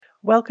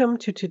Welcome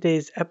to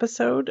today's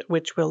episode,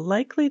 which will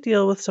likely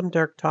deal with some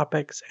dark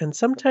topics and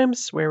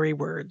sometimes sweary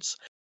words,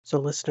 so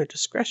listener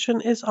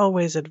discretion is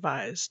always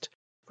advised.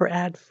 For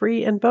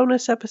ad-free and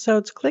bonus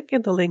episodes, click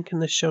in the link in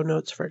the show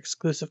notes for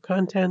exclusive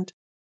content.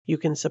 You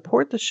can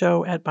support the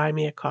show at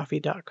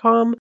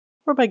buymeacoffee.com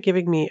or by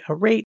giving me a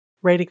rate,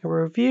 writing a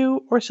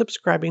review, or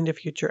subscribing to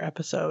future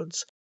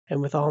episodes.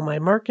 And with all my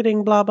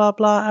marketing blah blah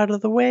blah out of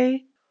the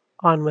way,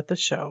 on with the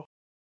show.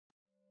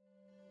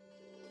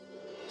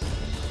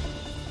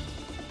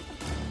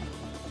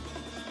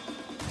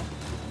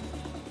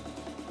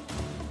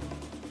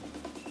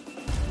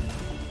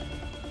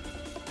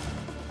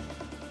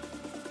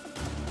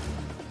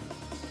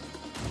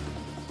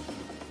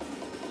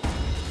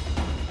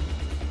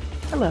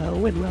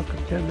 Hello and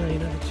welcome to A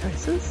Million Other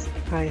Choices.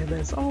 I am,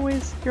 as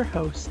always, your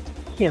host,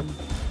 Kim.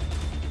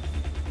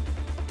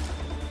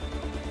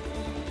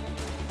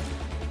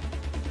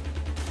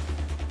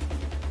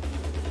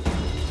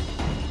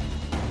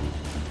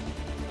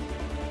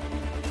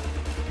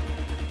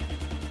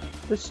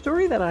 The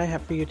story that I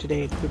have for you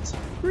today includes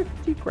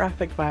pretty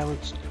graphic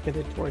violence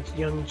committed towards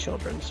young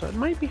children, so it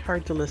might be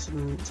hard to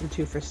listen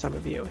to for some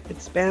of you.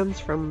 It spans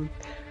from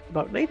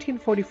about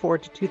 1944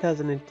 to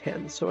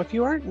 2010, so if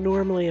you aren't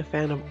normally a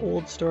fan of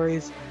old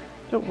stories,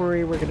 don't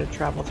worry, we're going to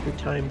travel through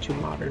time to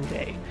modern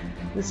day.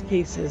 This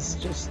case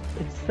is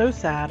it's so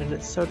sad and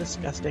it's so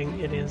disgusting,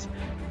 it is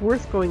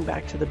worth going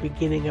back to the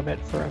beginning of it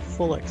for a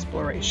full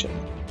exploration.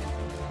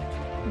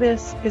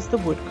 This is the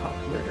Woodcock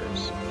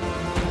Murders.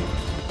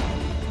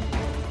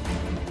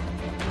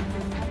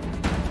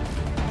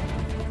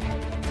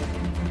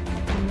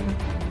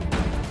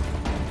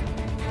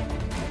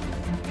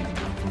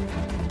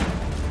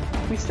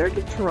 We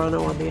started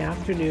Toronto on the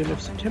afternoon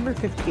of September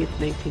 15,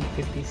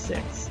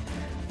 1956.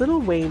 Little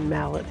Wayne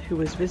Mallett, who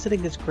was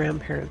visiting his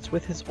grandparents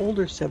with his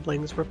older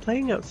siblings, were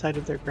playing outside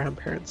of their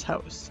grandparents'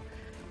 house.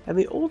 And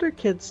the older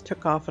kids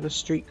took off on a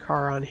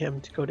streetcar on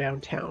him to go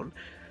downtown.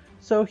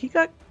 So he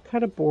got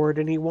kind of bored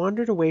and he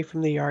wandered away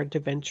from the yard to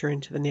venture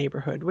into the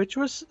neighborhood, which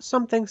was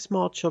something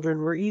small children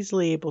were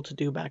easily able to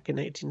do back in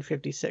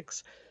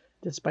 1956.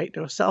 Despite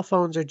no cell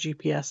phones or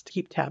GPS to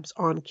keep tabs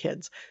on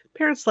kids,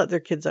 parents let their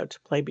kids out to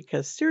play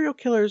because serial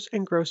killers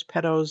and gross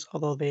pedos,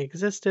 although they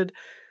existed,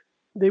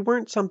 they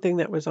weren't something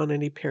that was on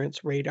any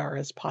parent's radar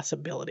as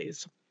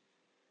possibilities.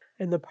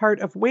 And the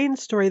part of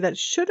Wayne's story that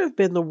should have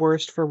been the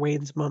worst for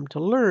Wayne's mom to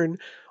learn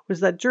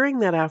was that during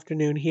that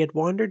afternoon he had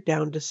wandered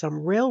down to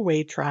some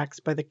railway tracks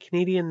by the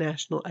Canadian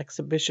National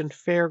Exhibition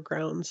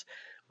Fairgrounds,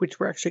 which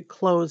were actually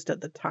closed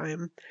at the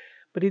time.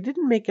 But he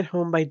didn't make it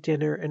home by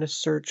dinner and a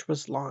search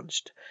was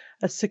launched.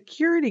 A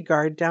security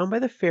guard down by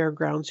the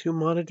fairgrounds who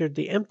monitored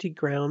the empty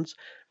grounds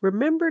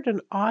remembered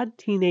an odd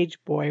teenage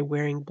boy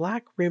wearing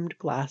black-rimmed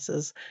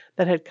glasses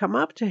that had come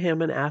up to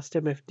him and asked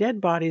him if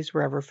dead bodies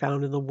were ever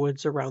found in the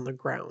woods around the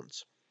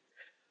grounds.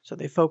 So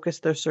they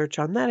focused their search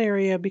on that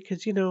area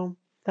because,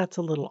 that's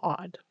a little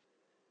odd.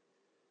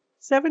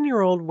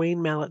 7-year-old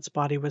Wayne Mallett's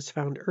body was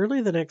found early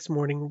the next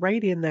morning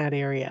right in that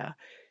area.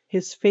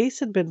 His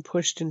face had been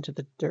pushed into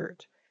the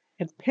dirt,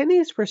 and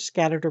pennies were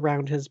scattered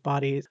around his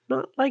body,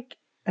 not like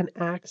an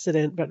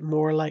accident, but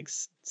more like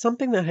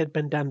something that had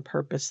been done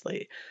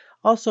purposely.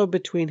 Also,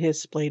 between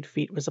his splayed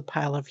feet was a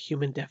pile of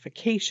human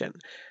defecation,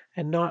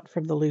 and not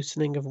from the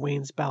loosening of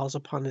Wayne's bowels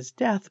upon his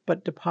death,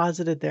 but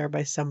deposited there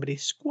by somebody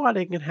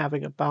squatting and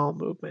having a bowel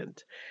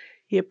movement.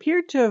 He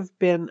appeared to have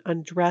been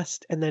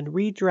undressed and then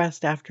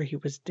redressed after he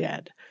was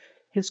dead.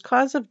 His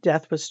cause of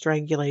death was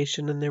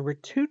strangulation, and there were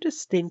 2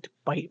 distinct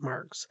bite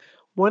marks,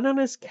 one on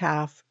his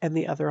calf and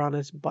the other on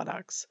his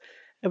buttocks.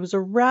 It was a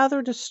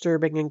rather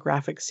disturbing and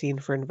graphic scene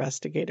for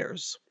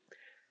investigators.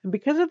 And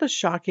because of the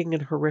shocking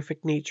and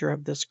horrific nature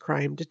of this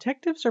crime,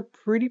 detectives are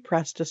pretty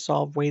pressed to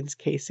solve Wayne's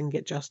case and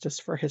get justice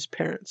for his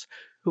parents,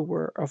 who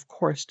were, of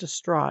course,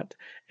 distraught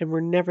and were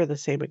never the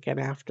same again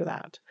after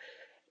that.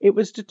 It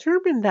was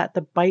determined that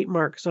the bite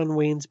marks on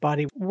Wayne's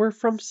body were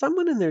from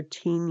someone in their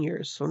teen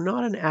years, so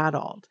not an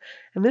adult,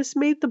 and this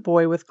made the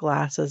boy with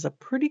glasses a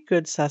pretty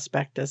good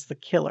suspect as the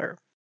killer.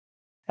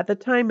 At the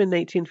time in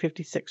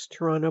 1956,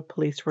 Toronto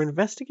police were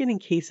investigating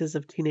cases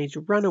of teenage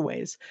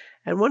runaways,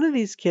 and one of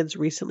these kids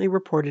recently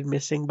reported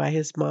missing by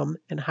his mom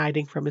and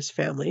hiding from his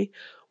family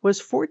was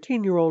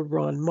 14-year-old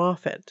Ron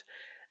Moffat.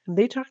 And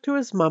they talked to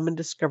his mom and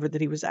discovered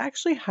that he was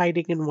actually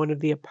hiding in one of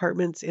the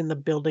apartments in the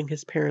building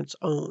his parents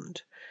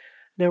owned.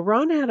 Now,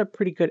 Ron had a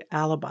pretty good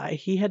alibi.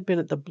 He had been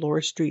at the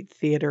Bloor Street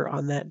Theatre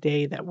on that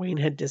day that Wayne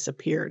had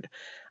disappeared.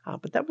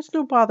 But that was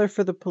no bother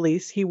for the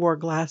police. He wore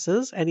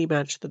glasses and he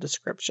matched the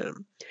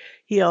description.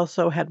 He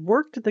also had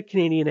worked at the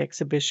Canadian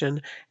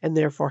Exhibition and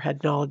therefore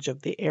had knowledge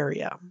of the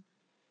area.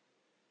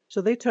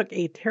 So they took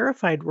a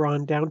terrified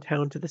Ron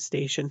downtown to the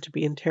station to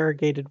be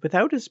interrogated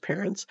without his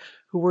parents,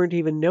 who weren't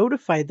even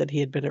notified that he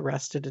had been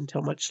arrested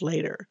until much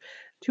later.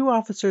 2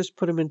 officers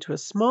put him into a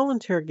small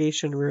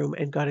interrogation room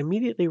and got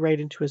immediately right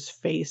into his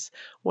face,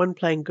 one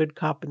playing good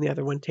cop and the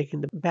other one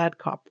taking the bad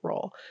cop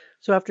role.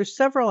 So after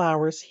several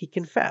hours, he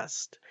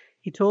confessed.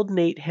 He told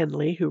Nate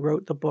Henley, who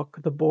wrote the book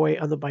The Boy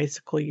on the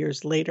Bicycle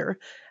years later,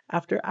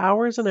 After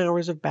hours and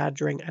hours of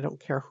badgering, I don't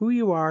care who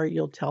you are,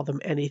 you'll tell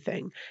them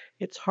anything.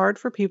 It's hard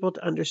for people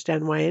to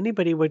understand why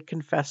anybody would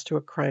confess to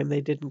a crime they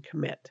didn't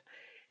commit.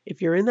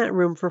 If you're in that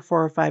room for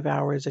 4 or 5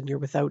 hours and you're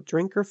without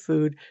drink or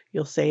food,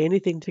 you'll say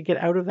anything to get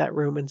out of that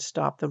room and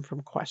stop them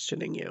from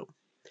questioning you.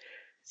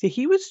 See,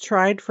 he was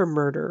tried for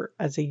murder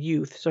as a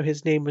youth, so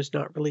his name was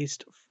not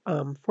released,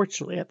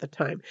 fortunately, at the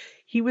time.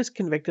 He was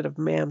convicted of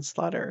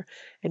manslaughter,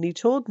 and he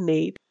told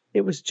Nate,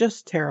 "It was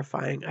just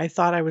terrifying. I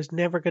thought I was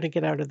never going to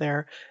get out of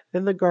there.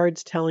 Then the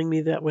guards telling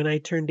me that when I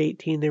turned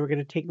 18, they were going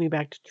to take me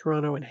back to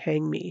Toronto and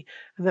hang me,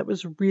 and that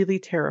was really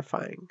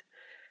terrifying."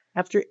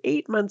 After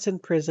 8 months in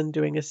prison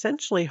doing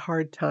essentially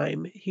hard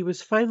time, he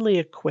was finally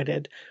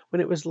acquitted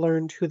when it was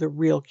learned who the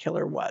real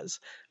killer was,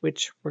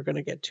 which we're going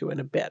to get to in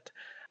a bit.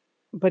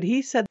 But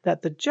he said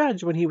that the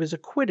judge, when he was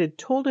acquitted,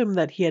 told him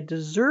that he had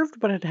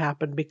deserved what had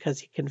happened because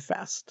he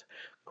confessed.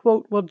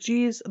 Quote, "Well,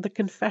 geez, the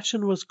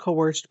confession was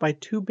coerced by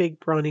two big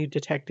brawny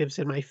detectives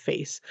in my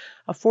face,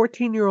 a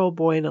 14-year-old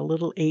boy in a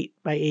little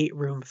 8-by-8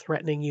 room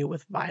threatening you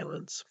with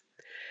violence."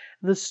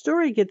 The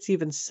story gets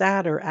even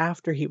sadder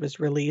after he was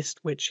released,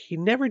 which he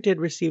never did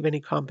receive any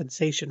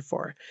compensation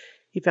for.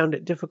 He found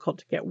it difficult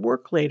to get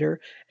work later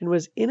and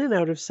was in and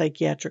out of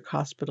psychiatric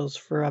hospitals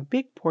for a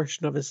big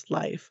portion of his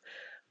life.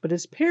 But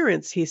his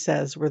parents, he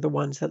says, were the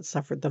ones that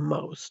suffered the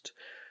most.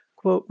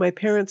 Quote, "My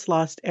parents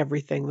lost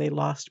everything. They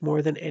lost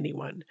more than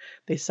anyone.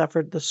 They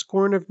suffered the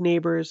scorn of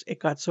neighbors. It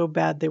got so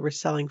bad they were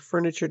selling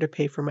furniture to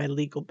pay for my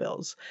legal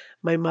bills.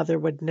 My mother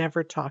would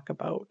never talk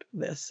about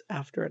this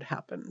after it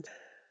happened."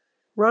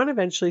 Ron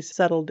eventually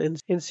settled in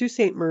Sault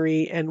Ste.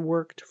 Marie and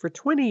worked for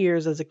 20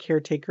 years as a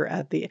caretaker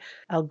at the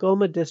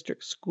Algoma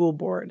District School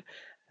Board.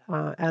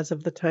 As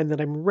of the time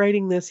that I'm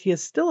writing this, he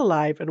is still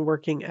alive and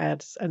working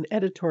as an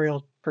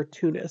editorial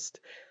cartoonist.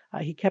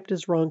 He kept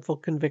his wrongful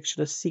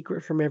conviction a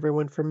secret from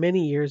everyone for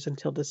many years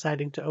until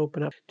deciding to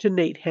open up to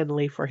Nate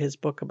Henley for his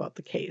book about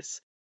the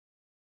case.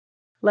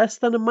 Less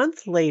than a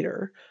month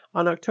later,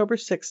 on October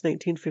 6,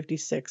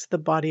 1956, the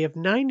body of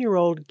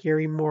 9-year-old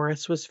Gary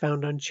Morris was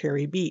found on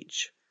Cherry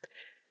Beach.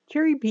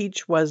 Cherry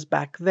Beach was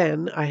back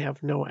then, I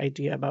have no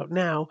idea about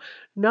now,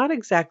 not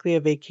exactly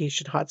a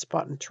vacation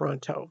hotspot in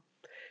Toronto.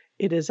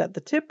 It is at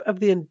the tip of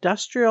the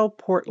industrial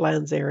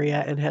Portlands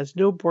area and has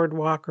no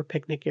boardwalk or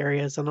picnic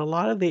areas, and a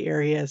lot of the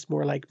area is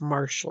more like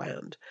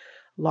marshland.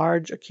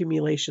 Large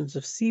accumulations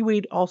of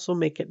seaweed also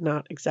make it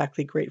not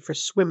exactly great for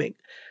swimming.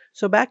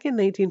 So back in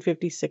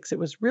 1956, it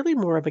was really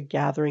more of a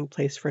gathering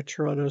place for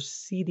Toronto's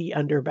seedy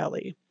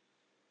underbelly.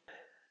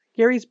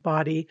 Gary's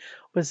body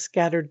was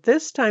scattered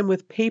this time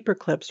with paper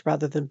clips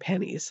rather than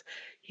pennies.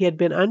 He had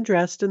been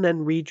undressed and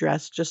then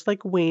redressed just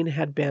like Wayne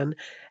had been,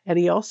 and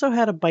he also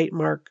had a bite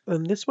mark,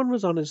 and this one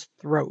was on his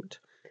throat.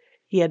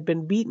 He had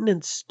been beaten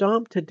and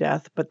stomped to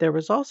death, but there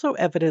was also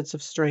evidence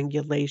of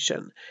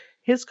strangulation.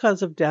 His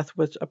cause of death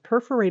was a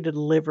perforated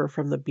liver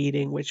from the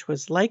beating, which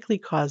was likely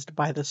caused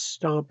by the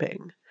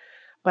stomping.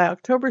 By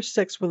October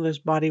 6, when his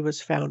body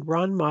was found,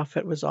 Ron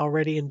Moffat was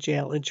already in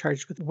jail and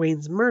charged with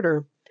Wayne's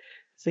murder.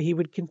 So he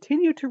would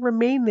continue to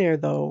remain there,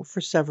 though,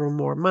 for several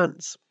more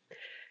months.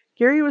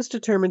 Gary was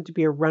determined to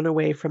be a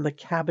runaway from the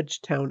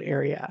Cabbagetown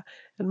area,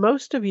 and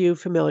most of you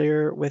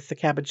familiar with the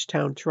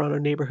Cabbagetown, Toronto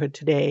neighborhood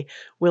today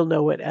will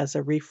know it as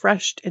a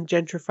refreshed and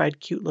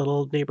gentrified cute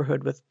little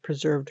neighborhood with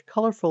preserved,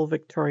 colorful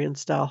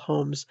Victorian-style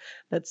homes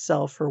that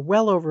sell for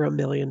well over $1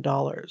 million.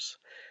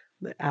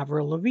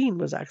 Avril Lavigne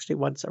was actually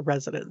once a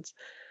resident.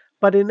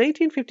 But in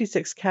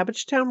 1956,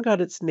 Cabbagetown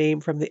got its name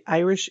from the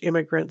Irish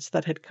immigrants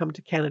that had come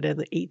to Canada in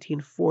the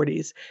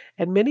 1840s,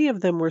 and many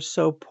of them were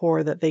so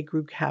poor that they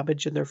grew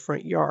cabbage in their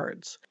front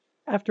yards.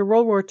 After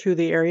World War II,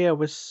 the area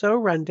was so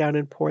run down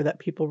and poor that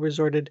people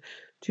resorted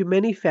to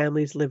many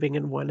families living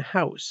in one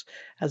house.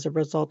 As a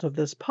result of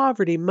this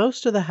poverty,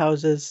 most of the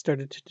houses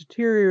started to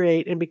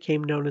deteriorate and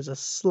became known as a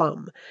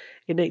slum.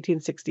 In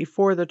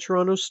 1864, the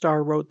Toronto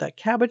Star wrote that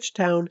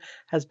Cabbagetown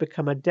has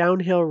become a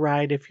downhill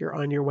ride if you're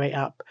on your way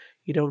up.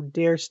 You don't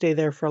dare stay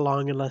there for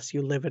long unless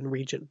you live in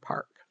Regent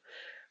Park.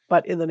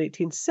 But in the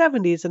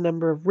 1970s, a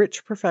number of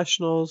rich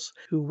professionals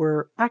who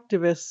were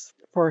activists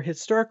for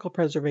historical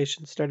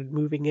preservation started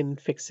moving in and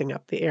fixing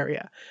up the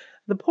area.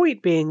 The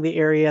point being, the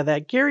area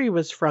that Gary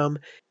was from,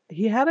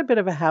 he had a bit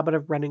of a habit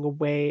of running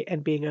away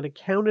and being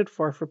unaccounted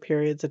for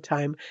periods of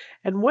time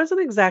and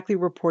wasn't exactly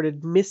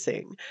reported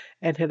missing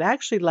and had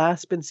actually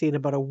last been seen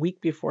about a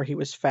week before he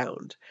was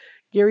found.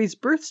 Gary's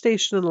birth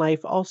station in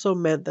life also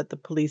meant that the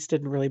police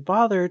didn't really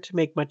bother to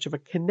make much of a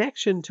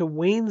connection to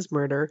Wayne's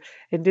murder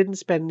and didn't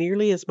spend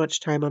nearly as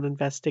much time on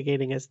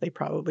investigating as they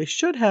probably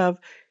should have,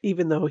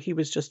 even though he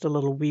was just a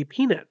little wee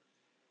peanut.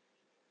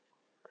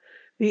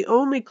 The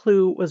only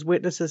clue was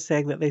witnesses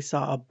saying that they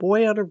saw a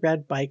boy on a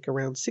red bike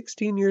around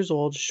 16 years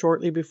old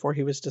shortly before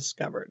he was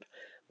discovered,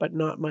 but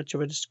not much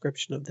of a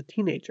description of the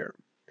teenager.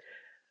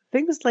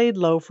 Things laid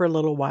low for a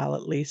little while,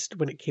 at least,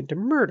 when it came to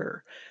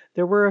murder.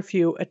 There were a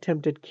few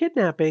attempted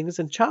kidnappings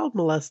and child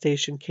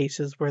molestation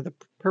cases where the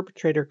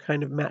perpetrator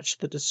kind of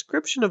matched the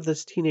description of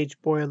this teenage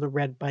boy on the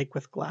red bike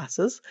with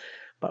glasses.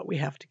 But we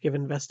have to give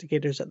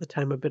investigators at the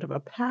time a bit of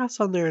a pass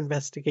on their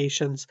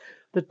investigations.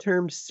 The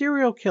term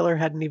serial killer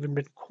hadn't even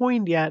been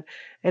coined yet,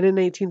 and in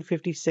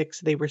 1856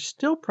 they were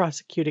still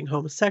prosecuting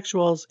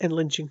homosexuals and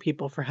lynching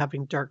people for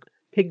having dark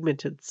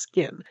pigmented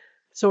skin.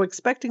 So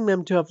expecting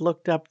them to have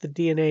looked up the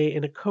DNA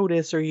in a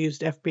CODIS or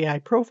used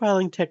FBI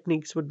profiling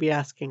techniques would be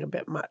asking a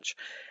bit much.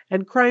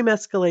 And crime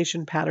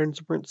escalation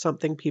patterns weren't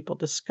something people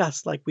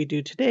discussed like we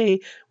do today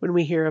when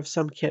we hear of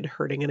some kid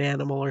hurting an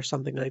animal or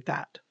something like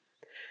that.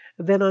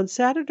 Then on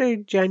Saturday,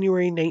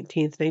 January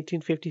 19th,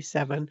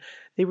 1957,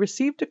 they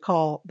received a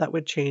call that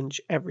would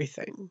change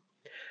everything.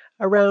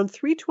 Around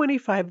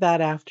 3:25 that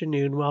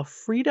afternoon, while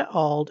Frida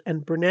Auld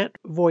and Burnett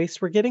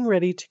Voice were getting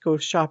ready to go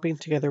shopping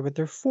together with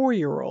their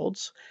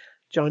 4-year-olds,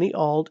 Johnny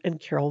Auld and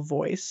Carol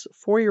Voice.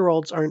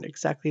 4-year-olds aren't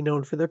exactly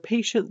known for their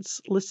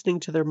patience listening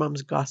to their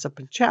mom's gossip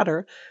and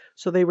chatter,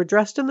 so they were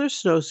dressed in their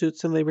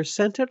snowsuits and they were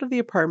sent out of the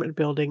apartment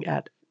building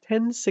at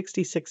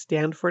 1066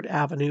 Danforth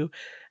Avenue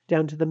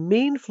down to the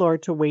main floor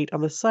to wait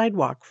on the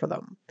sidewalk for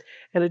them.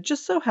 And it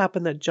just so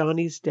happened that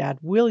Johnny's dad,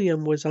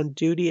 William, was on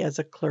duty as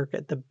a clerk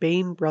at the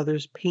Bain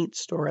Brothers paint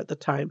store at the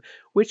time,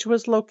 which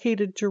was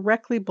located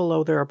directly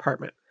below their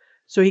apartment.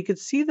 So he could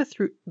see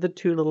the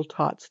two little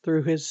tots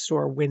through his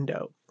store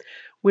window.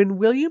 When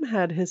William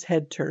had his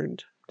head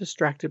turned,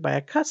 distracted by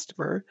a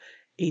customer,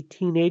 a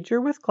teenager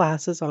with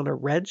glasses on a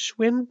red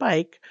Schwinn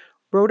bike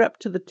rode up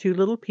to the two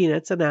little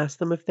peanuts and asked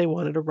them if they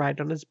wanted to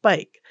ride on his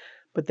bike,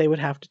 but they would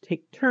have to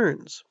take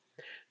turns.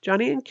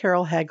 Johnny and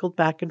Carol haggled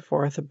back and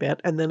forth a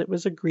bit, and then it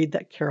was agreed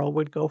that Carol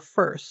would go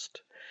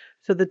first.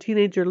 So the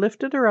teenager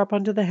lifted her up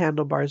onto the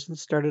handlebars and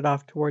started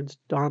off towards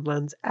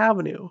Donlands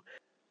Avenue.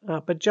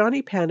 But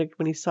Johnny panicked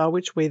when he saw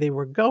which way they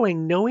were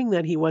going, knowing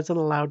that he wasn't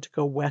allowed to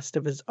go west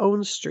of his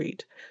own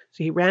street.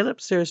 So he ran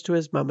upstairs to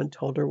his mom and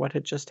told her what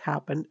had just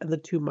happened, and the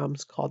two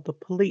moms called the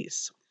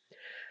police.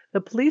 The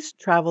police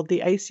traveled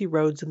the icy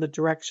roads in the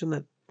direction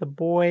that the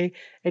boy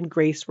and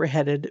Grace were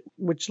headed,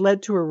 which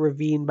led to a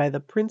ravine by the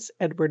Prince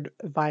Edward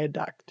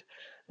Viaduct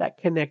that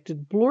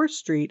connected Bloor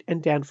Street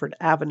and Danforth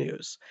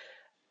Avenues.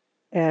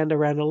 And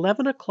around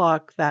 11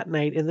 o'clock that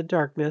night in the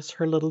darkness,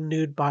 her little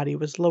nude body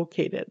was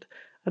located.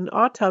 An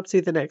autopsy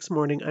the next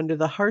morning under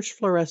the harsh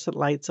fluorescent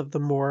lights of the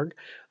morgue,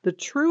 the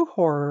true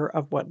horror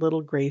of what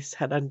little Grace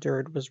had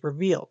endured was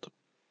revealed.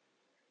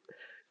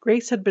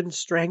 Grace had been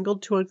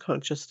strangled to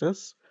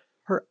unconsciousness.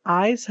 Her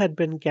eyes had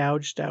been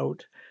gouged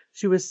out.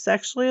 She was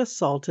sexually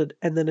assaulted,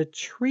 and then a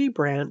tree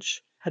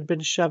branch had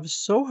been shoved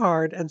so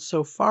hard and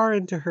so far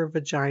into her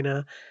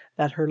vagina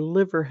that her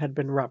liver had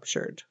been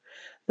ruptured.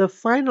 The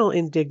final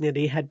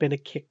indignity had been a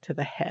kick to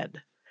the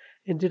head.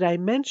 And did I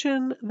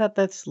mention that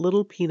this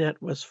little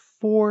peanut was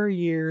 4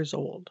 years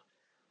old?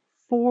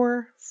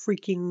 4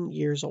 freaking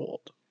years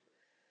old.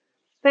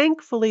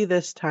 Thankfully,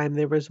 this time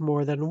there was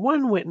more than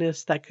one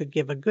witness that could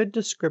give a good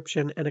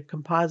description, and a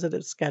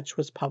composite sketch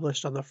was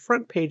published on the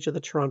front page of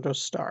the Toronto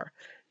Star.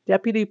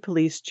 Deputy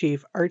Police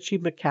Chief Archie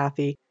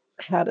McCarthy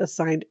had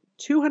assigned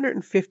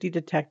 250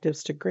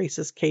 detectives to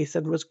Grace's case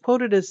and was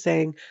quoted as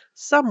saying,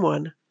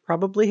 "Someone,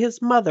 probably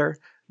his mother,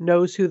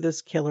 knows who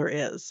this killer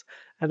is,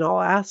 and I'll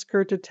ask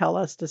her to tell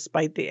us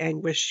despite the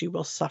anguish she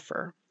will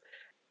suffer."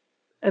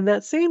 And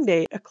that same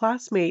day, a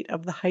classmate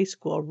of the high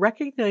school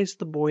recognized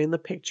the boy in the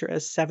picture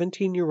as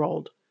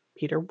 17-year-old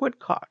Peter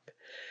Woodcock.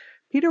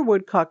 Peter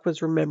Woodcock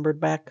was remembered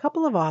by a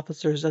couple of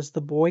officers as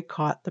the boy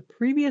caught the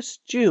previous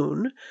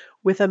June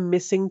with a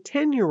missing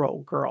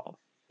 10-year-old girl.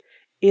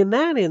 In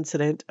that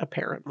incident,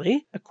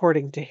 apparently,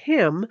 according to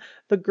him,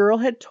 the girl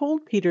had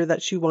told Peter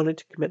that she wanted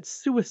to commit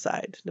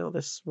suicide. Now,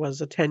 this was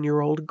a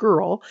 10-year-old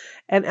girl,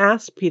 and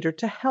asked Peter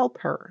to help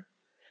her.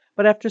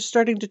 But after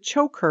starting to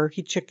choke her,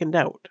 he chickened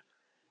out.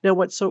 Now,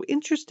 what's so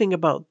interesting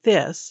about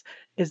this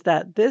is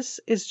that this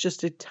is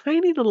just a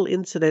tiny little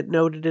incident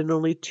noted in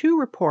only 2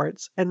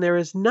 reports, and there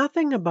is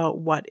nothing about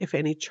what, if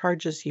any,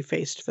 charges he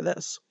faced for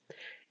this.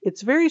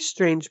 It's very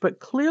strange, but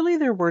clearly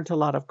there weren't a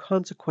lot of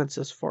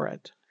consequences for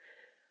it.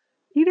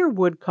 Peter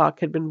Woodcock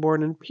had been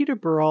born in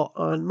Peterborough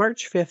on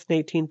March 5,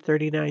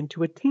 1939,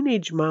 to a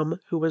teenage mom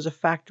who was a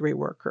factory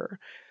worker.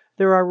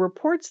 There are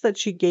reports that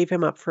she gave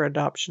him up for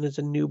adoption as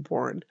a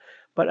newborn,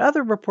 but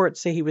other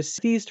reports say he was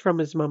seized from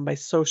his mom by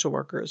social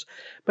workers.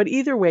 But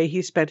either way,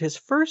 he spent his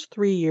first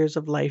 3 years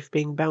of life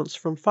being bounced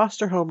from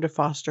foster home to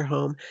foster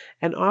home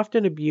and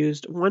often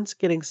abused, once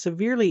getting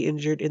severely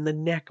injured in the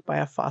neck by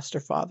a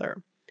foster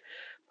father.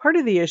 Part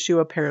of the issue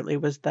apparently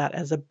was that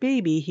as a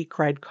baby, he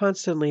cried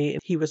constantly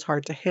and he was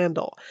hard to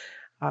handle.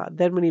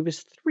 Then when he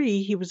was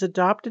 3, he was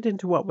adopted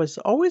into what was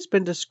always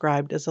been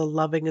described as a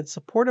loving and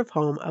supportive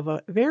home of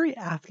a very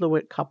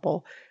affluent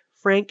couple,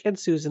 Frank and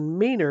Susan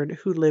Maynard,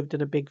 who lived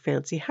in a big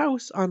fancy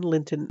house on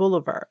Linton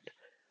Boulevard.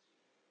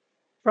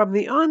 From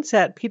the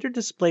onset, Peter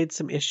displayed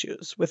some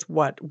issues with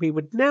what we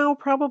would now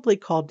probably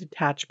call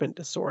detachment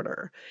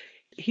disorder.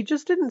 He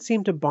just didn't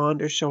seem to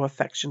bond or show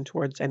affection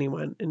towards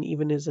anyone, and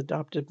even his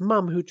adopted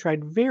mom, who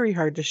tried very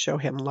hard to show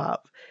him love.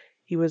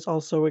 He was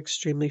also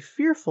extremely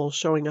fearful,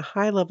 showing a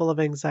high level of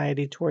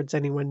anxiety towards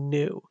anyone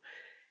new.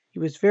 He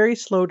was very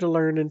slow to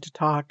learn and to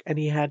talk, and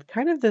he had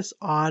kind of this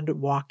odd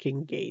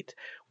walking gait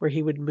where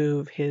he would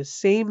move his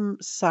same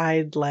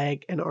side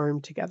leg and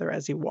arm together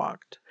as he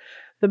walked.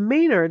 The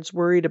Maynards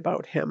worried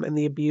about him and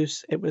the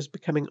abuse it was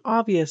becoming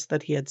obvious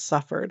that he had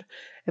suffered,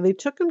 and they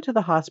took him to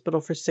the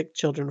hospital for sick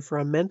children for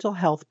a mental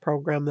health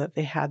program that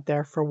they had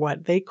there for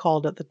what they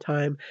called at the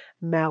time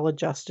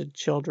maladjusted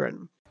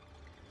children.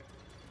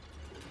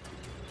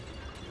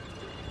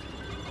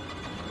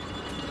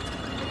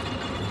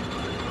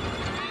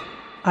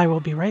 I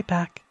will be right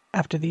back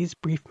after these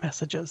brief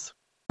messages.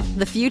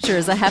 The future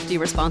is a hefty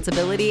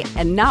responsibility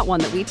and not one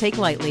that we take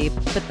lightly.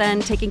 But then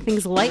taking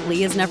things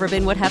lightly has never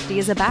been what Hefty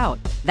is about.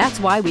 That's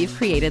why we've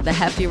created the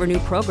Hefty Renew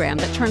program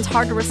that turns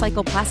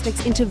hard-to-recycle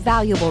plastics into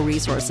valuable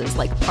resources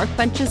like park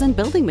benches and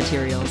building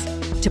materials.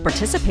 To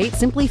participate,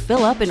 simply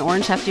fill up an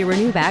orange Hefty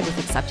Renew bag with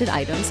accepted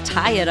items,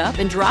 tie it up,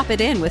 and drop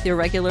it in with your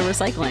regular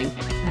recycling.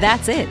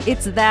 That's it.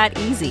 It's that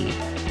easy.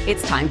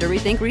 It's time to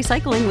rethink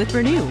recycling with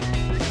Renew.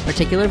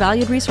 Particular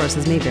valued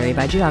resources may vary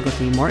by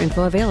geography. More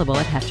info available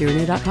at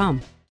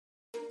heftyrenew.com.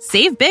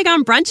 Save big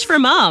on brunch for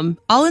mom,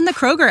 all in the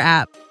Kroger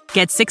app.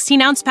 Get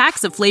 16-ounce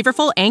packs of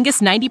flavorful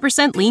Angus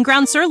 90% lean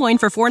ground sirloin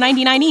for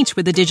 $4.99 each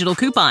with a digital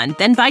coupon.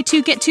 Then buy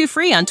 2, get 2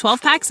 free on 12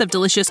 packs of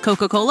delicious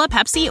Coca-Cola,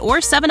 Pepsi, or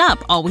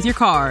 7-Up, all with your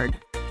card.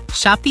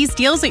 Shop these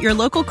deals at your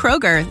local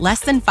Kroger,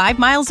 less than 5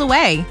 miles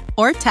away.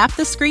 Or tap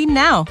the screen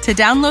now to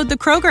download the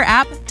Kroger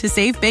app to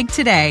save big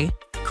today.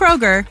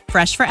 Kroger,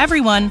 fresh for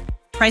everyone.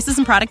 Prices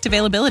and product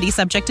availability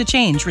subject to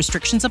change.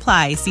 Restrictions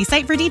apply. See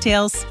site for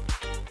details.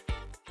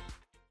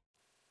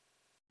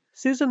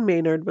 Susan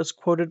Maynard was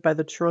quoted by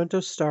the Toronto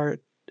Star.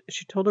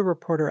 She told a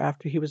reporter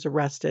after he was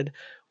arrested,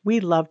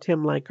 "We loved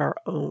him like our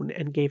own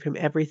and gave him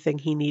everything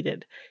he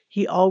needed.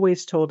 He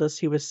always told us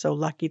he was so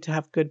lucky to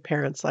have good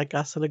parents like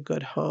us and a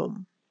good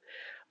home."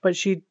 But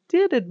she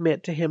did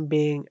admit to him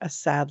being a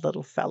sad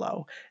little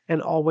fellow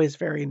and always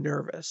very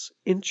nervous.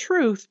 In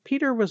truth,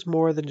 Peter was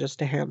more than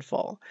just a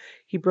handful.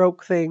 He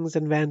broke things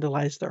and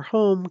vandalized their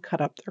home, cut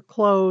up their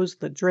clothes,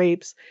 the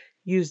drapes,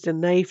 used a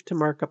knife to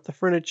mark up the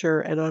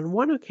furniture, and on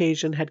one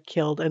occasion had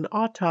killed and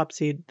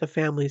autopsied the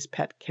family's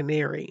pet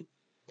canary.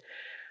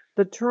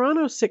 The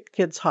Toronto Sick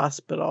Kids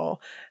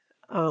Hospital,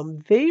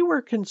 they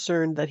were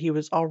concerned that he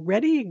was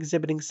already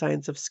exhibiting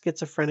signs of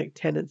schizophrenic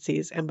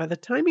tendencies, and by the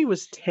time he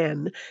was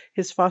 10,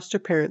 his foster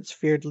parents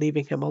feared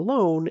leaving him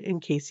alone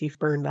in case he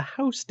burned the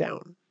house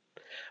down.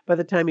 By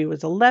the time he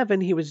was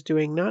 11, he was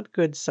doing not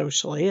good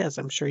socially, as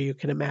I'm sure you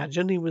can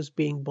imagine. He was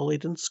being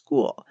bullied in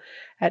school.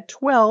 At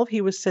 12,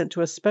 he was sent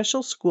to a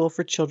special school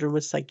for children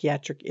with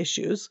psychiatric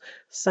issues,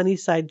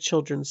 Sunnyside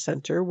Children's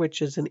Center,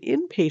 which is an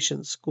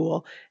inpatient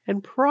school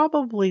and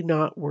probably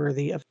not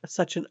worthy of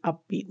such an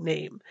upbeat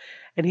name.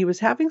 And he was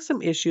having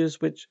some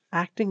issues with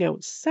acting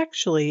out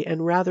sexually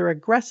and rather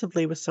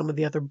aggressively with some of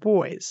the other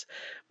boys.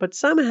 But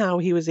somehow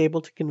he was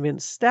able to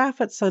convince staff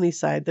at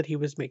Sunnyside that he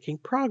was making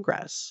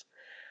progress.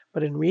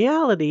 But in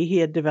reality, he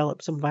had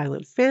developed some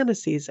violent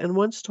fantasies and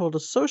once told a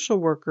social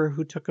worker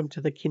who took him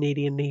to the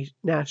Canadian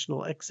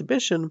National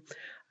Exhibition,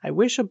 "I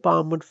wish a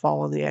bomb would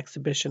fall on the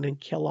exhibition and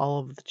kill all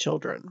of the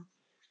children."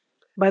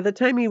 By the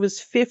time he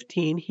was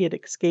 15, he had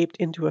escaped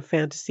into a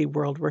fantasy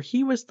world where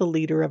he was the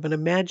leader of an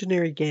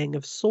imaginary gang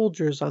of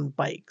soldiers on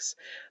bikes.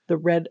 The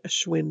red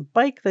Schwinn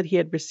bike that he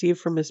had received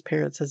from his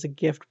parents as a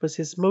gift was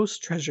his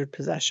most treasured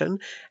possession,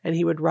 and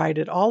he would ride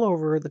it all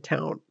over the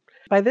town.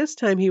 By this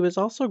time, he was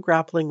also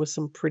grappling with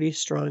some pretty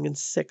strong and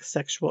sick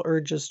sexual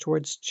urges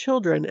towards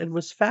children and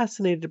was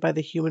fascinated by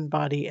the human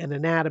body and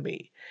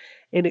anatomy.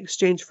 In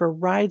exchange for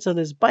rides on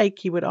his bike,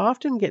 he would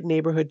often get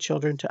neighborhood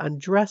children to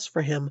undress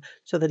for him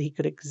so that he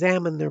could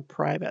examine their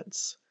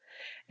privates.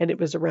 And it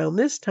was around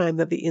this time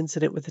that the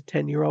incident with the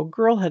 10-year-old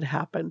girl had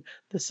happened,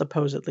 the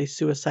supposedly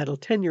suicidal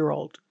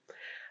 10-year-old.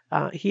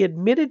 He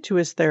admitted to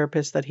his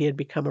therapist that he had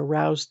become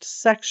aroused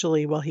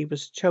sexually while he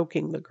was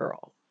choking the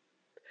girl.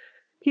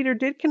 Peter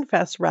did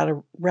confess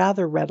rather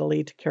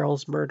readily to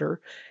Carol's murder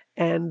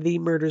and the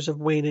murders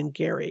of Wayne and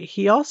Gary.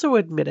 He also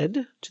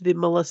admitted to the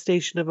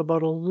molestation of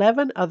about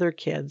 11 other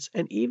kids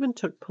and even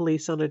took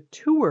police on a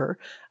tour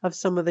of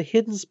some of the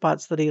hidden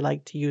spots that he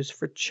liked to use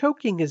for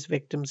choking his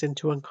victims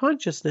into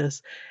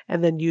unconsciousness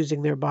and then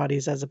using their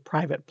bodies as a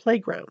private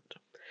playground.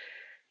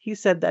 He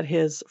said that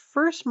his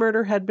first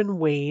murder had been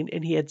Wayne,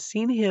 and he had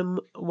seen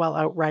him while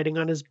out riding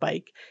on his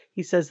bike.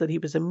 He says that he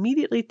was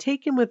immediately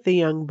taken with the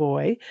young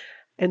boy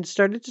and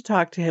started to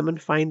talk to him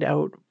and find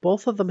out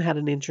both of them had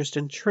an interest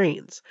in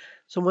trains.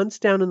 So once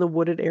down in the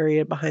wooded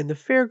area behind the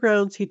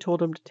fairgrounds, he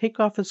told him to take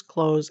off his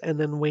clothes, and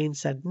then Wayne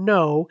said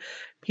no.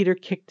 Peter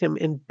kicked him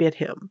and bit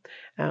him.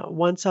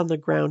 Once on the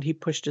ground, he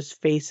pushed his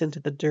face into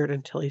the dirt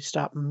until he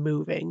stopped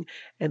moving,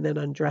 and then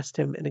undressed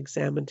him and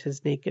examined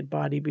his naked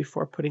body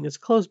before putting his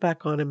clothes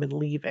back on him and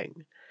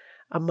leaving.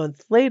 A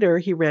month later,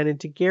 he ran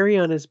into Gary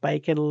on his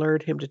bike and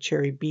lured him to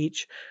Cherry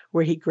Beach,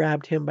 where he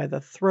grabbed him by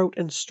the throat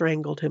and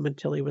strangled him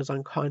until he was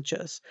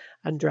unconscious,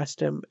 undressed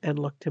him, and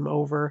looked him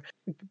over.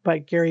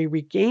 But Gary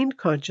regained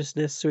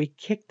consciousness, so he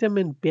kicked him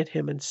and bit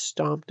him and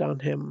stomped on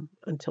him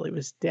until he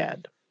was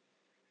dead.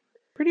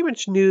 Pretty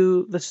much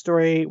knew the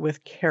story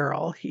with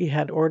Carol. He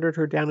had ordered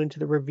her down into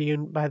the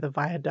ravine by the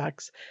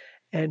viaducts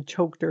and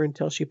choked her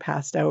until she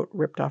passed out,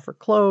 ripped off her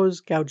clothes,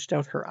 gouged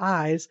out her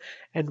eyes,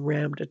 and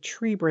rammed a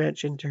tree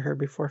branch into her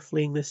before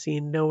fleeing the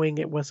scene, knowing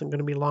it wasn't going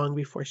to be long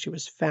before she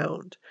was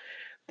found.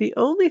 The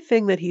only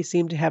thing that he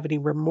seemed to have any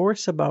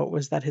remorse about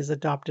was that his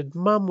adopted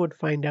mom would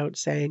find out,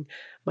 saying,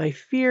 "My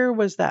fear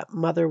was that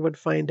mother would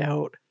find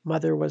out.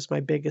 Mother was my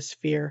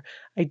biggest fear.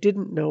 I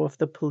didn't know if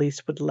the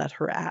police would let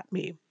her at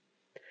me."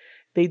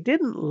 They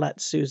didn't let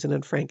Susan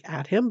and Frank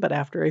at him, but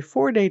after a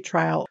 4-day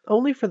trial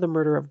only for the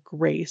murder of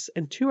Grace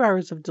and 2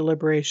 hours of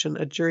deliberation,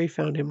 a jury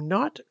found him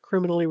not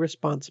criminally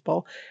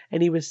responsible,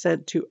 and he was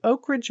sent to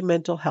Oak Ridge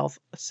Mental Health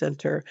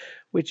Center,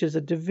 which is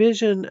a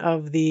division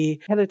of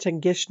the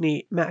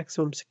Penetanguishne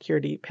Maximum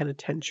Security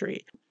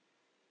Penitentiary.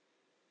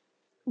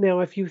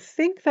 Now, if you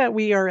think that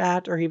we are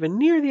at or even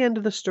near the end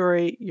of the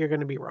story, you're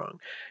going to be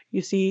wrong.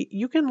 You see,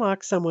 you can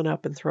lock someone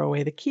up and throw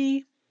away the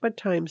key, but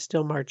time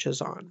still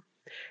marches on.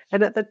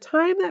 And at the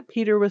time that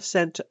Peter was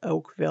sent to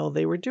Oakville,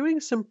 they were doing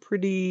some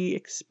pretty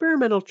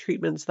experimental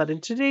treatments that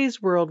in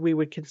today's world we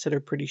would consider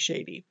pretty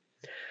shady.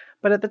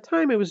 But at the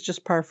time, it was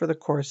just par for the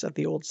course at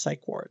the old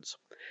psych wards.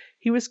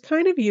 He was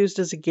kind of used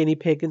as a guinea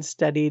pig and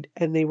studied,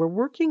 and they were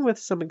working with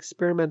some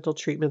experimental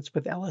treatments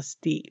with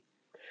LSD.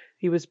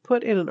 He was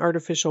put in an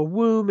artificial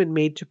womb and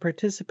made to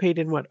participate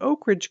in what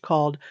Oak Ridge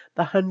called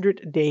the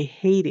 100-day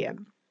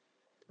hate-in,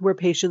 where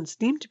patients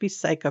deemed to be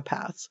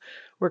psychopaths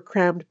were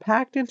crammed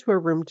packed into a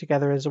room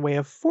together as a way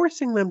of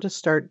forcing them to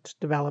start to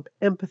develop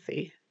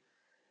empathy.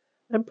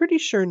 I'm pretty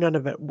sure none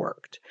of it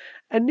worked.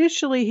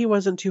 Initially, he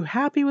wasn't too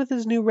happy with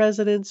his new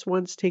residence,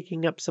 once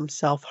taking up some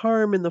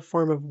self-harm in the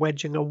form of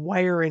wedging a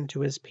wire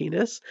into his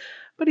penis,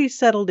 but he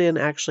settled in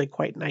actually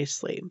quite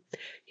nicely.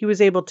 He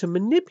was able to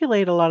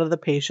manipulate a lot of the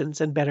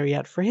patients, and better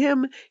yet for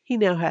him, he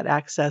now had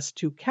access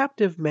to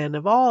captive men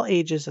of all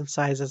ages and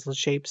sizes and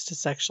shapes to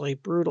sexually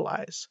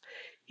brutalize.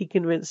 He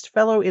convinced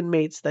fellow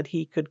inmates that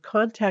he could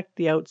contact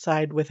the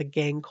outside with a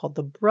gang called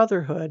the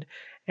Brotherhood,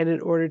 and in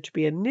order to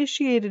be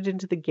initiated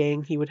into the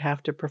gang, he would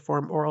have to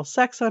perform oral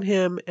sex on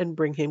him and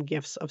bring him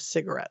gifts of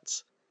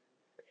cigarettes.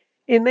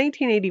 In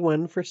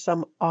 1981, for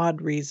some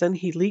odd reason,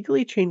 he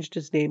legally changed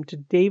his name to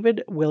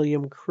David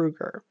William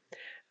Kruger.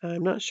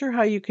 I'm not sure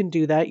how you can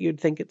do that. You'd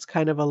think it's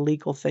kind of a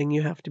legal thing.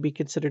 You have to be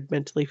considered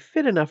mentally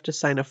fit enough to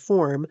sign a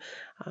form,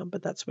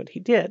 but that's what he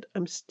did.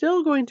 I'm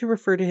still going to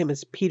refer to him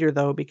as Peter,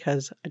 though,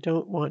 because I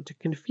don't want to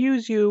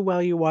confuse you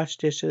while you wash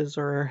dishes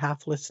or are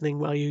half listening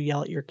while you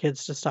yell at your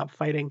kids to stop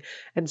fighting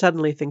and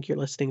suddenly think you're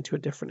listening to a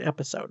different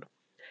episode.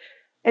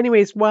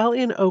 Anyways, while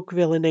in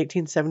Oakville in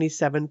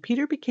 1977,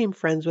 Peter became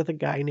friends with a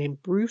guy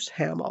named Bruce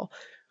Hamill,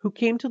 who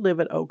came to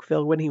live at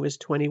Oakville when he was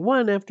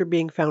 21 after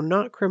being found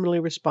not criminally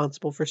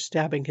responsible for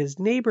stabbing his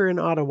neighbor in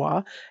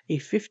Ottawa, a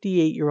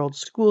 58-year-old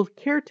school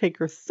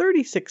caretaker,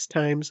 36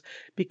 times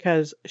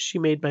because she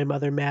made my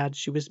mother mad.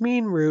 She was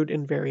mean, rude,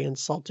 and very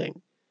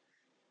insulting.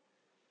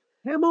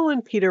 Hamill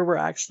and Peter were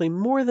actually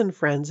more than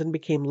friends and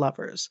became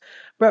lovers,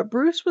 but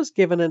Bruce was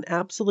given an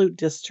absolute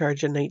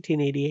discharge in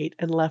 1988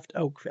 and left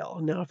Oakville.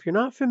 Now, if you're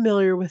not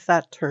familiar with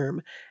that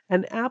term,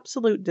 an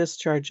absolute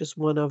discharge is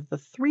one of the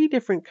 3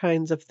 different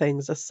kinds of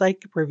things a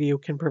psych review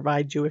can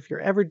provide you if you're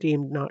ever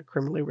deemed not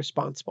criminally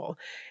responsible.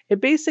 It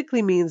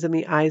basically means in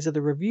the eyes of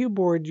the review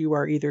board you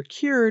are either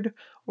cured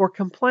or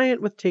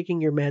compliant with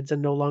taking your meds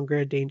and no longer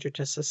a danger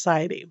to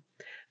society.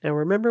 Now,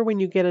 remember,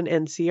 when you get an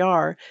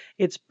NCR,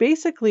 it's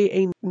basically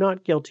a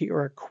not guilty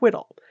or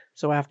acquittal.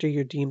 So after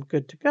you're deemed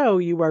good to go,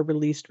 you are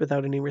released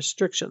without any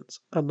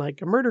restrictions,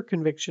 unlike a murder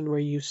conviction where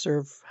you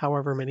serve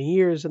however many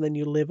years and then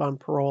you live on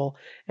parole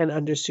and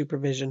under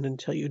supervision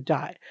until you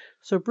die.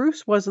 So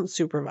Bruce wasn't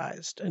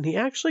supervised, and he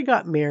actually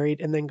got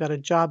married and then got a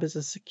job as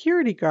a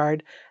security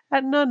guard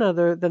at none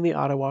other than the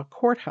Ottawa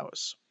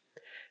courthouse.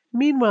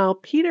 Meanwhile,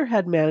 Peter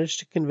had managed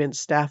to convince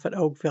staff at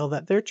Oakville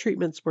that their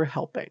treatments were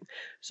helping,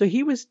 so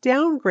he was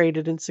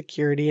downgraded in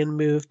security and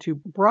moved to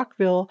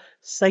Brockville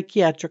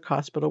Psychiatric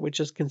Hospital, which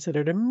is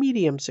considered a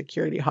medium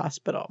security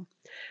hospital.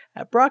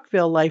 At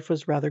Brockville, life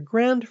was rather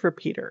grand for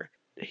Peter.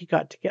 He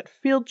got to get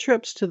field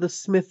trips to the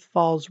Smith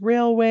Falls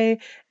Railway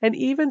and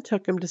even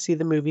took him to see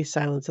the movie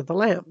Silence of the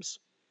Lambs,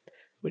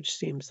 which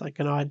seems like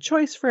an odd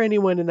choice for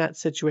anyone in that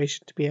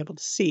situation to be able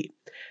to see.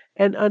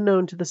 And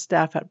unknown to the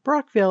staff at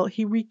Brockville,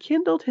 he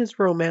rekindled his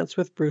romance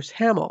with Bruce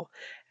Hamill,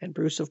 and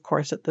Bruce, of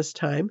course, at this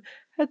time,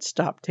 had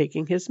stopped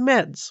taking his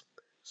meds.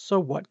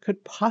 So what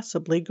could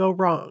possibly go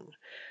wrong?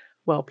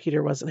 Well,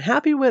 Peter wasn't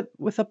happy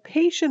with a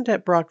patient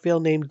at Brockville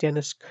named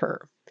Dennis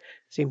Kerr.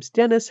 Seems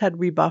Dennis had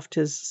rebuffed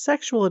his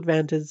sexual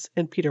advances,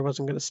 and Peter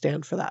wasn't going to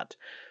stand for that.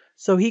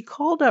 So he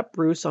called up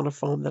Bruce on a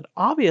phone that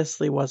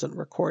obviously wasn't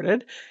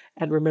recorded.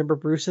 And remember,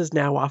 Bruce is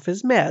now off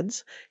his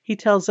meds. He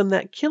tells him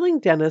that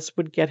killing Dennis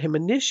would get him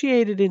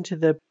initiated into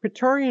the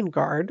Praetorian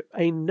Guard,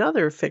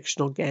 another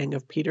fictional gang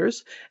of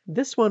Peter's,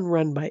 this one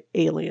run by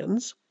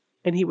aliens.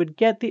 And he would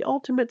get the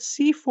ultimate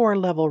C4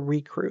 level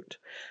recruit.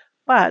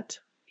 But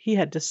he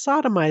had to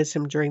sodomize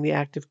him during the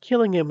act of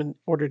killing him in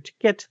order to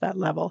get to that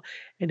level.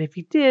 And if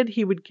he did,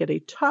 he would get a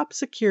top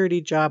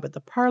security job at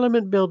the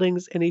Parliament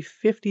buildings and a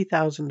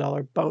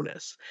 $50,000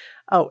 bonus.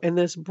 Oh, and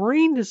this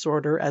brain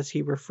disorder, as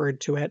he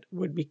referred to it,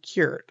 would be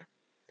cured.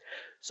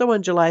 So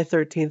on July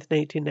 13th,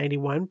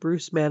 1991,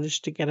 Bruce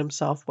managed to get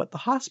himself what the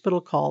hospital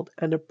called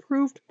an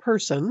approved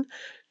person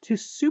to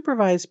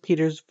supervise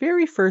Peter's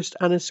very first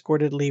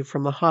unescorted leave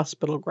from the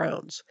hospital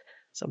grounds,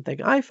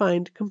 something I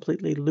find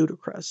completely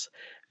ludicrous.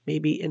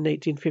 Maybe in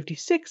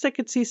 1956 I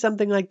could see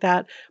something like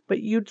that,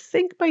 but you'd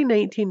think by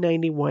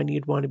 1991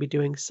 you'd want to be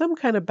doing some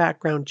kind of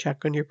background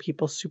check on your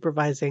people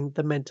supervising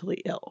the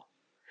mentally ill.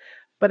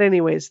 But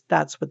anyways,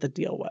 that's what the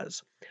deal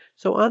was.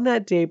 So on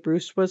that day,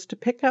 Bruce was to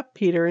pick up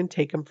Peter and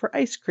take him for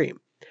ice cream,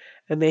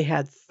 and they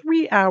had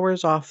 3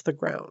 hours off the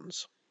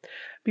grounds.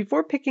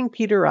 Before picking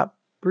Peter up,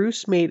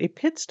 Bruce made a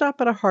pit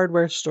stop at a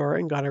hardware store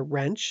and got a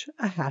wrench,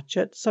 a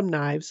hatchet, some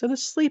knives, and a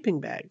sleeping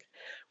bag,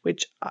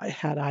 which,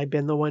 had I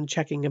been the one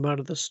checking him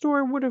out of the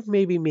store, would have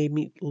maybe made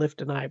me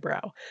lift an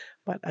eyebrow.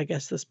 But I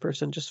guess this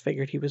person just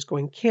figured he was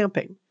going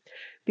camping.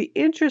 The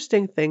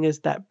interesting thing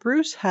is that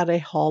Bruce had a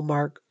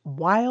hallmark,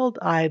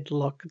 wild-eyed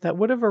look that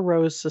would have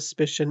aroused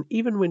suspicion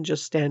even when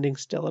just standing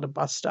still at a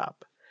bus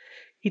stop.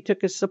 He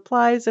took his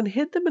supplies and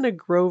hid them in a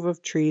grove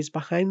of trees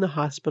behind the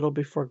hospital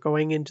before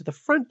going into the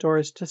front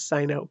doors to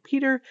sign out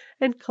Peter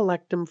and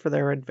collect him for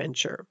their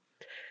adventure.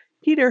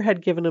 Peter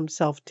had given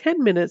himself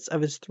 10 minutes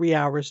of his 3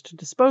 hours to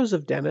dispose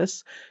of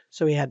Dennis,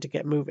 so he had to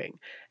get moving.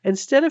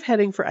 Instead of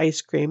heading for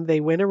ice cream,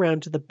 they went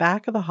around to the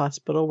back of the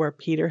hospital where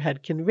Peter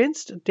had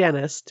convinced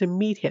Dennis to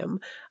meet him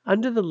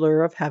under the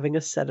lure of having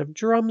a set of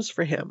drums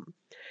for him.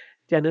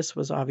 Dennis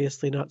was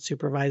obviously not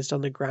supervised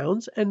on the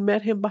grounds and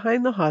met him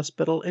behind the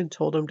hospital and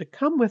told him to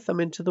come with them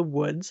into the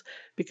woods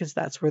because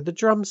that's where the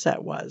drum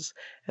set was,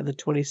 and the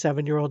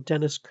 27-year-old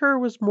Dennis Kerr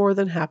was more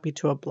than happy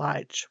to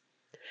oblige.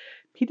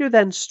 Peter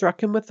then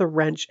struck him with a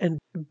wrench and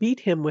beat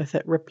him with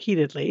it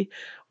repeatedly,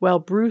 while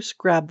Bruce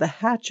grabbed the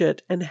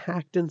hatchet and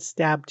hacked and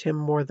stabbed him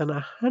more than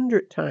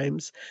 100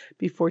 times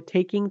before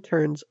taking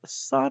turns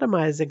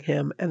sodomizing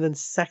him and then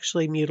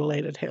sexually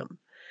mutilated him.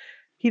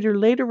 Peter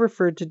later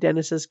referred to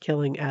Dennis's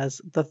killing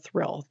as the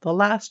thrill, the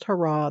last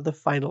hurrah, the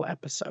final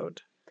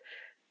episode.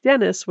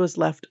 Dennis was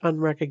left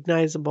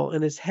unrecognizable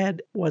and his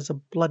head was a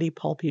bloody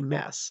pulpy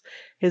mess,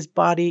 his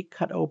body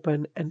cut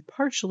open and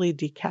partially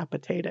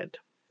decapitated.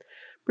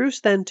 Bruce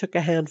then took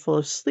a handful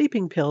of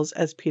sleeping pills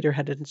as Peter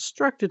had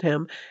instructed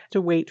him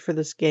to wait for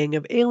this gang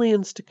of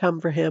aliens to come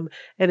for him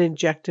and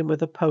inject him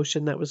with a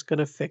potion that was going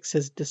to fix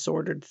his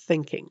disordered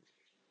thinking.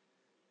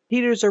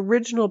 Peter's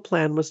original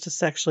plan was to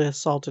sexually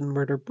assault and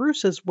murder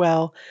Bruce as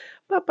well,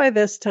 but by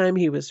this time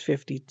he was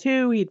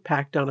 52, he'd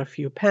packed on a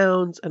few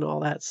pounds, and all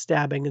that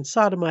stabbing and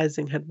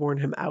sodomizing had worn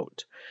him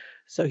out.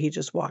 So he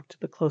just walked to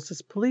the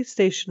closest police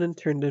station and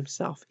turned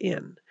himself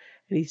in.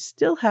 And he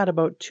still had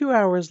about 2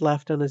 hours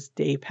left on his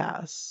day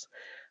pass.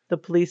 The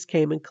police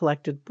came and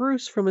collected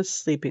Bruce from his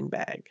sleeping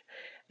bag,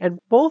 and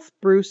both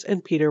Bruce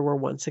and Peter were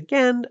once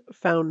again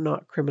found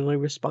not criminally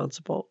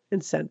responsible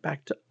and sent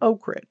back to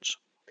Oak Ridge.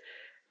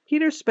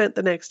 Peter spent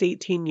the next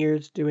 18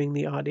 years doing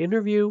the odd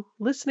interview,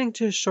 listening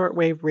to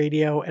shortwave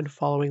radio, and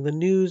following the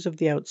news of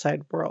the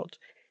outside world.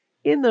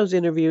 In those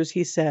interviews,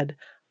 he said,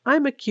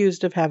 "I'm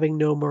accused of having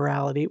no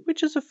morality,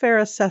 which is a fair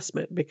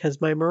assessment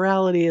because my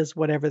morality is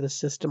whatever the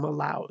system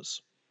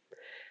allows."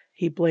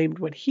 He blamed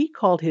what he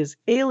called his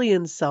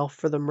alien self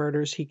for the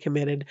murders he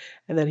committed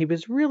and that he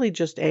was really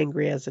just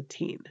angry as a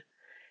teen.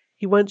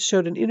 He once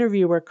showed an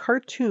interviewer a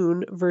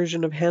cartoon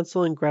version of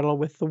Hansel and Gretel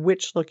with the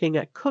witch looking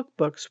at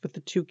cookbooks with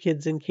the two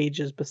kids in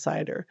cages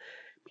beside her.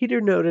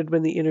 Peter noted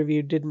when the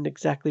interview didn't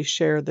exactly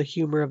share the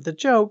humor of the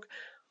joke,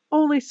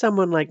 only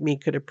someone like me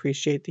could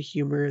appreciate the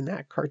humor in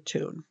that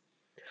cartoon.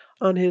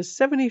 On his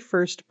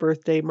 71st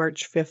birthday,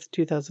 March 5,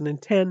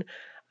 2010,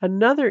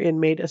 another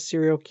inmate, a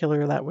serial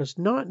killer that was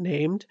not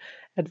named,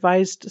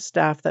 advised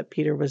staff that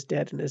Peter was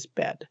dead in his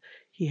bed.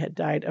 He had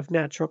died of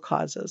natural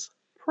causes,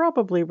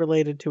 probably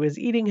related to his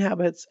eating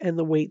habits and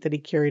the weight that he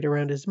carried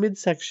around his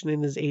midsection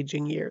in his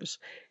aging years.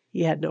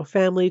 He had no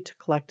family to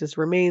collect his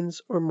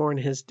remains or mourn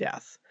his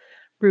death.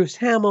 Bruce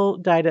Hamill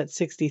died at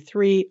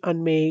 63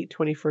 on May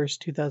 21,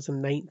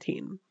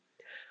 2019.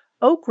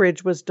 Oak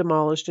Ridge was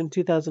demolished in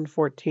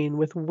 2014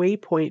 with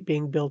Waypoint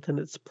being built in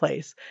its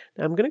place.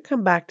 Now, I'm going to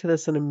come back to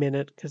this in a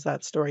minute because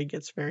that story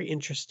gets very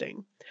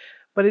interesting.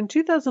 But in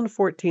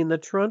 2014, the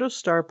Toronto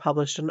Star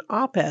published an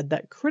op-ed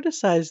that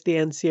criticized the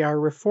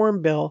NCR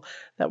reform bill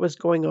that was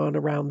going on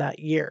around that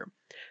year.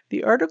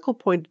 The article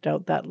pointed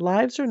out that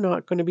lives are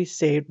not going to be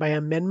saved by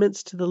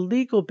amendments to the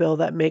legal bill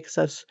that makes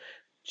us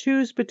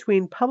choose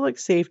between public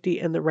safety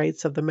and the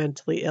rights of the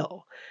mentally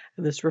ill.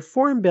 And this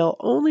reform bill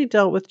only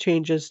dealt with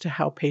changes to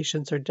how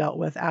patients are dealt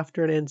with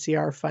after an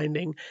NCR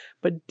finding,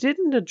 but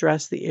didn't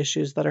address the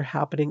issues that are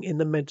happening in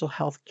the mental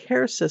health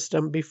care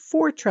system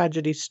before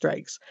tragedy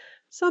strikes,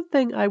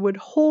 something I would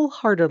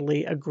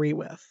wholeheartedly agree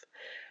with.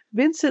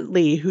 Vincent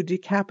Lee, who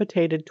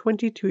decapitated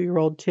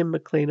 22-year-old Tim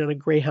McLean on a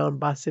Greyhound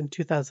bus in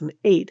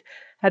 2008,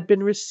 had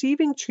been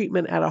receiving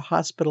treatment at a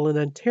hospital in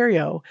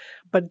Ontario,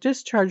 but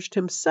discharged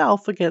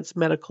himself against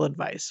medical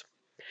advice.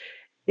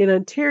 In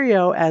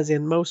Ontario, as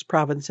in most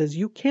provinces,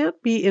 you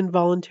can't be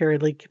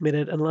involuntarily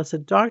committed unless a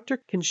doctor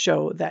can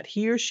show that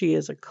he or she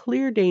is a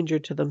clear danger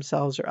to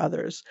themselves or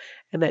others,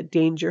 and that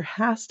danger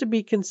has to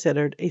be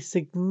considered a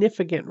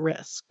significant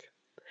risk.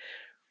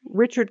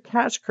 Richard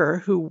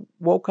Kachker, who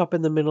woke up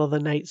in the middle of the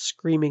night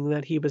screaming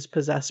that he was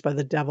possessed by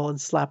the devil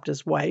and slapped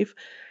his wife,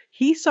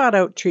 he sought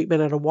out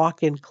treatment at a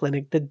walk-in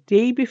clinic the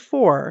day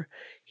before.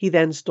 He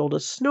then stole a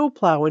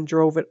snowplow and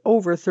drove it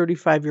over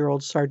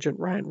 35-year-old Sergeant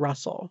Ryan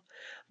Russell.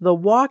 The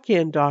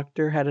walk-in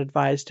doctor had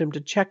advised him to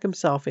check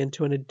himself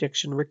into an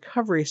addiction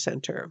recovery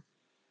center.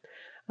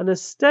 And a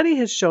study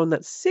has shown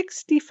that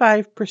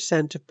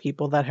 65% of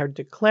people that had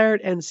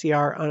declared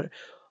NCR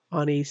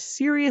on a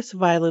serious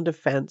violent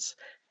offense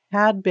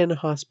had been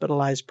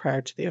hospitalized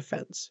prior to the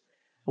offense.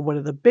 And one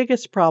of the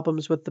biggest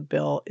problems with the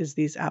bill is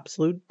these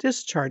absolute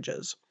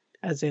discharges,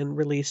 as in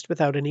released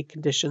without any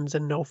conditions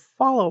and no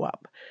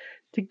follow-up.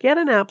 To get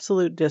an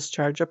absolute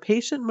discharge, a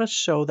patient must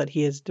show that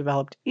he has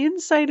developed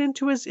insight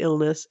into his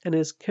illness and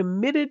is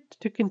committed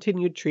to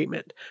continued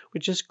treatment,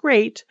 which is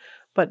great,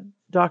 but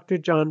Dr.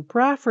 John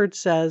Brafford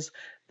says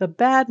the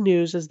bad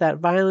news is that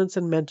violence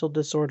and mental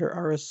disorder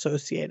are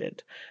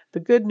associated. The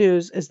good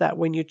news is that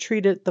when you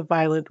treat it, the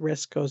violent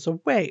risk goes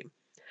away.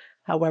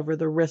 However,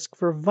 the risk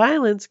for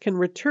violence can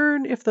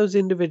return if those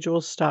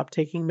individuals stop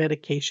taking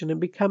medication and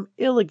become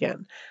ill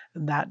again,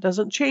 and that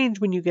doesn't change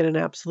when you get an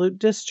absolute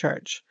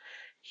discharge.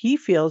 He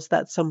feels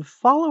that some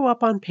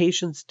follow-up on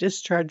patients'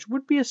 discharge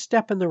would be a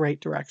step in the right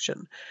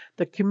direction.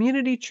 The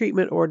community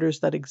treatment orders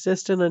that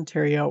exist in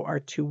Ontario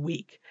are too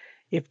weak.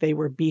 If they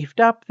were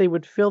beefed up, they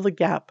would fill the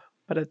gap,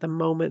 but at the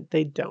moment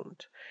they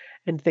don't.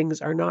 And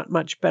things are not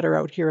much better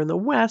out here in the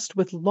West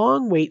with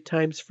long wait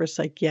times for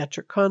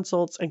psychiatric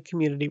consults and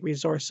community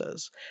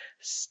resources.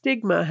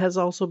 Stigma has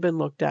also been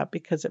looked at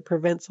because it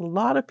prevents a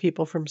lot of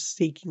people from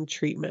seeking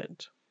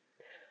treatment.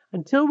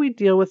 Until we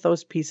deal with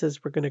those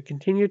pieces, we're going to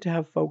continue to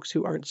have folks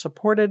who aren't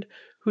supported,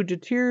 who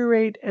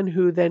deteriorate, and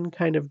who then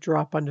kind of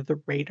drop under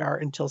the radar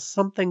until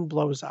something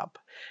blows up.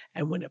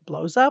 And when it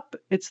blows up,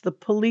 it's the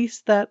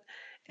police that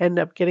end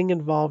up getting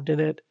involved in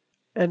it.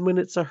 And when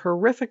it's a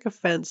horrific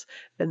offense,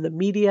 then the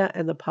media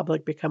and the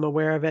public become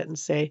aware of it and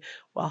say,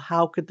 well,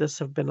 how could this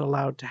have been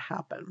allowed to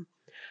happen?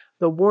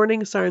 The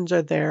warning signs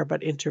are there,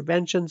 but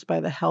interventions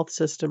by the health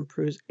system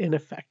proves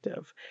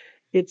ineffective.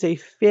 It's a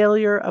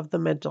failure of the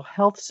mental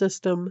health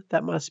system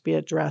that must be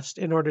addressed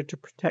in order to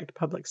protect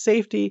public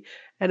safety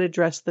and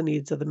address the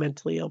needs of the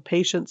mentally ill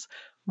patients.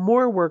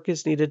 More work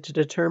is needed to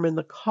determine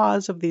the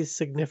cause of these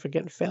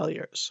significant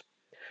failures.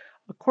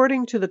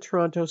 According to the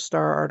Toronto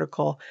Star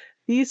article,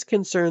 these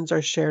concerns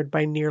are shared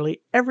by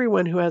nearly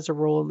everyone who has a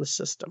role in the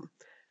system: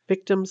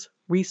 victims,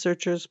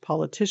 researchers,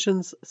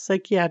 politicians,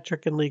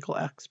 psychiatric and legal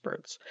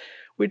experts,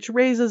 which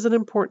raises an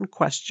important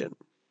question.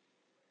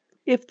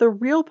 If the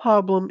real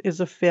problem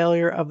is a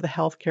failure of the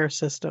healthcare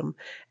system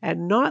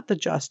and not the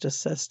justice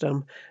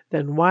system,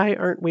 then why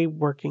aren't we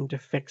working to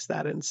fix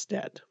that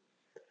instead?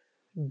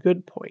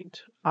 Good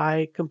point.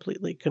 I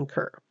completely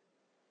concur.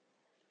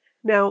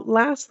 Now,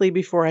 lastly,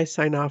 before I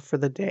sign off for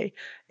the day,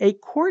 a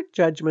court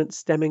judgment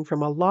stemming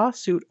from a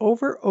lawsuit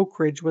over Oak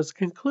Ridge was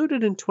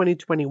concluded in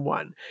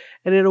 2021,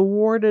 and it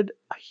awarded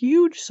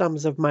huge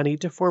sums of money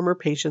to former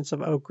patients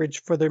of Oak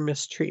Ridge for their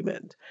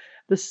mistreatment.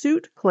 The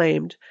suit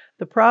claimed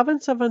the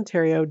province of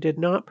Ontario did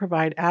not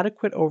provide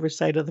adequate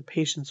oversight of the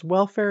patient's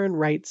welfare and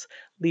rights,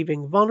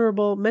 leaving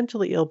vulnerable,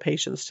 mentally ill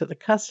patients to the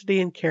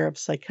custody and care of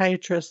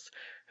psychiatrists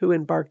who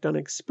embarked on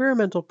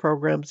experimental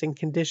programs in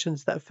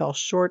conditions that fell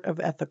short of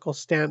ethical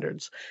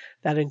standards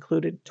that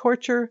included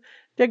torture,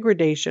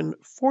 degradation,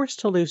 forced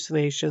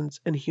hallucinations,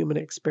 and human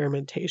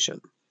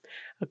experimentation.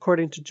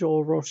 According to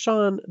Joel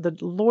Rochon, the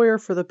lawyer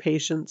for the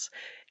patients,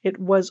 it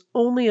was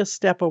only a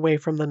step away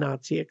from the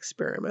Nazi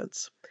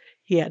experiments.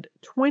 He had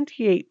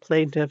 28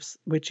 plaintiffs,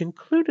 which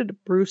included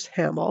Bruce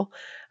Hamel,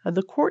 and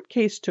the court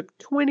case took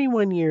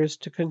 21 years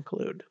to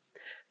conclude.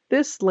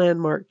 This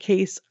landmark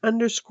case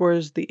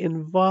underscores the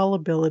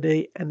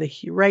inviolability and the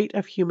right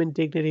of human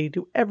dignity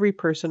to every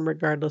person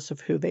regardless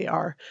of who they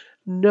are.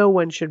 No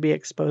one should be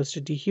exposed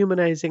to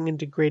dehumanizing and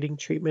degrading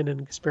treatment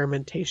and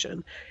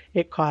experimentation.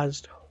 It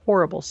caused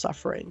horrible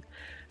suffering.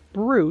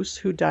 Bruce,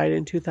 who died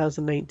in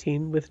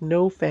 2019 with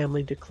no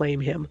family to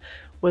claim him,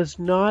 was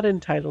not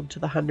entitled to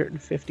the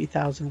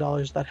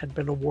 $150,000 that had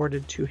been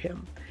awarded to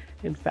him.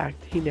 In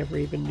fact, he never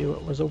even knew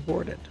it was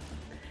awarded.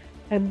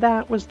 And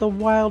that was the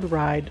wild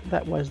ride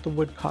that was the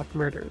Woodcock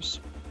Murders.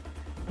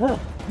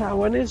 That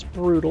one is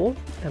brutal,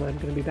 and I'm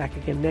going to be back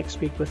again next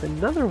week with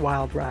another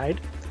wild ride.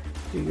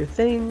 Do your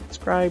thing,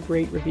 subscribe,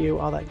 rate, review,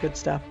 all that good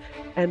stuff.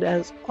 And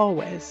as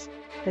always,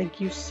 thank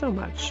you so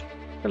much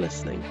for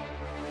listening.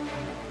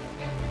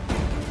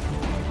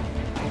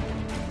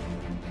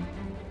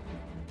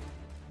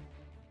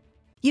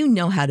 You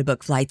know how to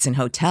book flights and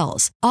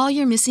hotels. All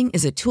you're missing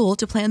is a tool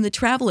to plan the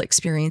travel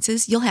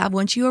experiences you'll have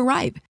once you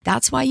arrive.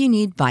 That's why you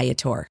need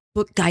Viator.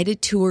 Book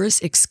guided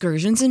tours,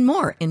 excursions, and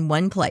more in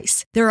one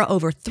place. There are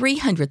over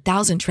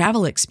 300,000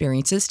 travel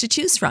experiences to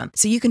choose from,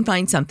 so you can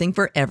find something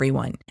for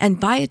everyone. And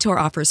Viator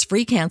offers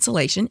free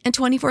cancellation and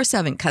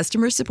 24/7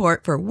 customer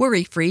support for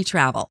worry-free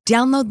travel.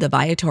 Download the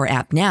Viator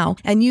app now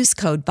and use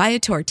code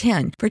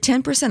Viator10 for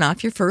 10%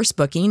 off your first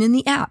booking in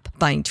the app.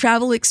 Find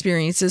travel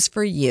experiences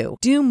for you.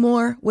 Do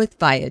more with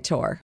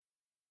Viator.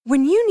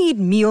 When you need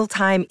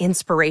mealtime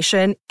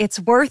inspiration,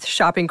 it's worth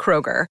shopping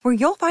Kroger, where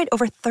you'll find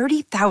over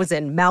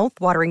 30,000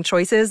 mouth-watering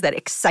choices that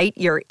excite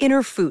your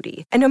inner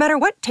foodie. And no matter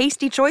what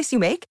tasty choice you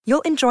make,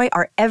 you'll enjoy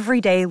our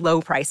everyday low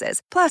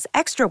prices, plus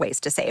extra ways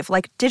to save,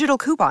 like digital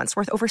coupons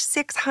worth over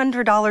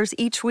 $600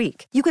 each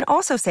week. You can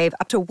also save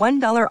up to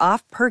 $1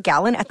 off per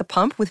gallon at the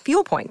pump with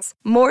fuel points.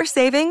 More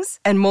savings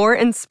and more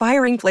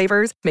inspiring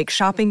flavors make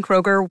shopping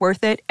Kroger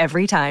worth it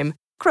every time.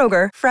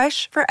 Kroger,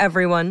 fresh for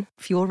everyone.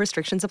 Fuel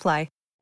restrictions apply.